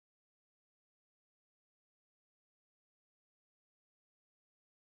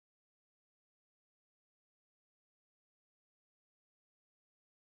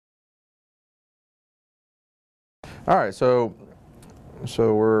All right, so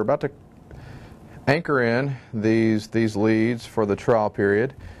we're about to anchor in these leads for the trial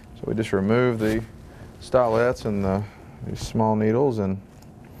period. So we just remove the stylets and these small needles, and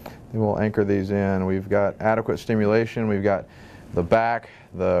then we'll anchor these in. We've got adequate stimulation. We've got the back,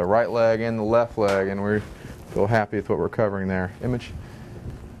 the right leg, and the left leg, and we feel happy with what we're covering there. Image,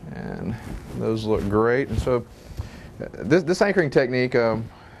 and those look great. And so this anchoring technique,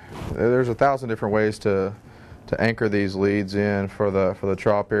 there's 1,000 different ways to anchor these leads in for the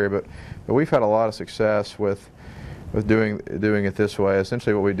trial period, but we've had a lot of success with doing it this way.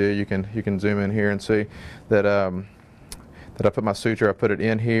 Essentially, what we do, you can zoom in here and see that that I put my suture, I put it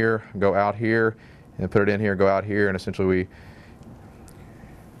in here, go out here, and put it in here, go out here, and essentially we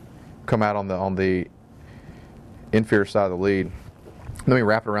come out on the inferior side of the lead. Then we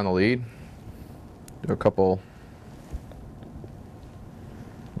wrap it around the lead, do a couple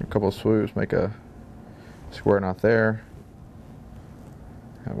of swoops, make a square knot there,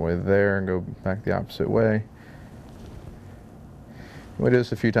 halfway there, and go back the opposite way. We do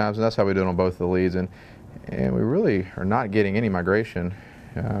this a few times, and that's how we do it on both of the leads, and we really are not getting any migration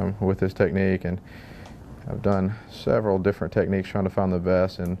with this technique. And I've done several different techniques trying to find the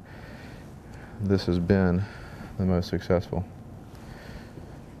best, and this has been the most successful.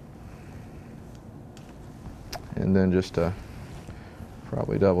 And then just to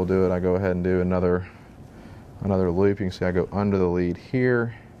probably double do it, I go ahead and do another loop. You can see I go under the lead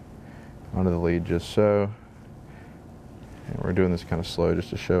here, under the lead just so. And we're doing this kind of slow just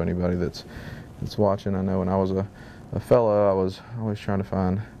to show anybody that's watching. I know when I was a fellow, I was always trying to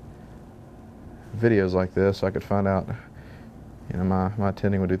find videos like this so I could find out, you know, my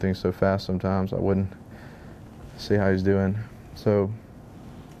attending would do things so fast sometimes I wouldn't see how he's doing. So,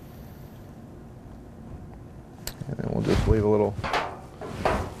 and then we'll just leave a little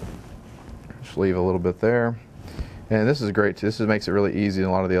bit there. And this is great too. This makes it really easy in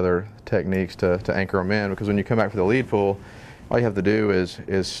a lot of the other techniques to anchor them in, because when you come back for the lead pull, all you have to do is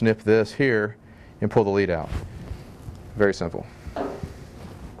snip this here and pull the lead out. Very simple.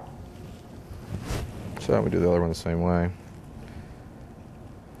 So we do the other one the same way.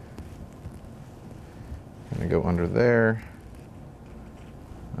 And go under there,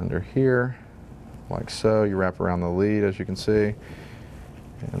 under here, like so. You wrap around the lead, as you can see,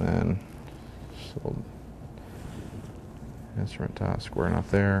 and then just a little instrument tie, square knot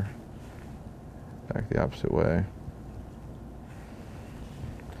there, back the opposite way.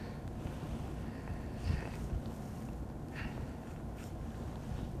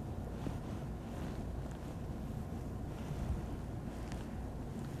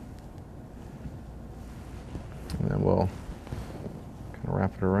 And then we'll kind of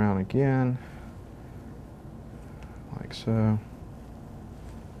wrap it around again, like so.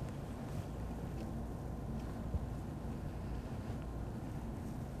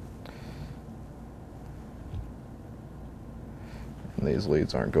 And these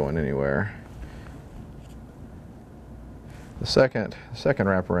leads aren't going anywhere. The second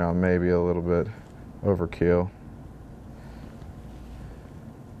wrap around may be a little bit overkill.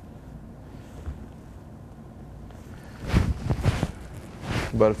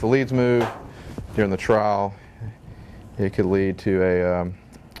 But if the leads move during the trial, it could lead to an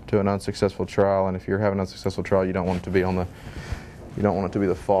unsuccessful trial. And if you're having an unsuccessful trial, you don't want it to be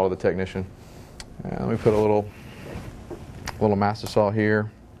the fault of the technician. Let me put a little master saw here,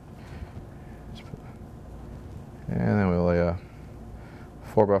 and then we'll lay a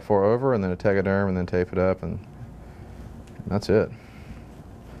 4x4 over, and then a tegaderm, and then tape it up, and that's it.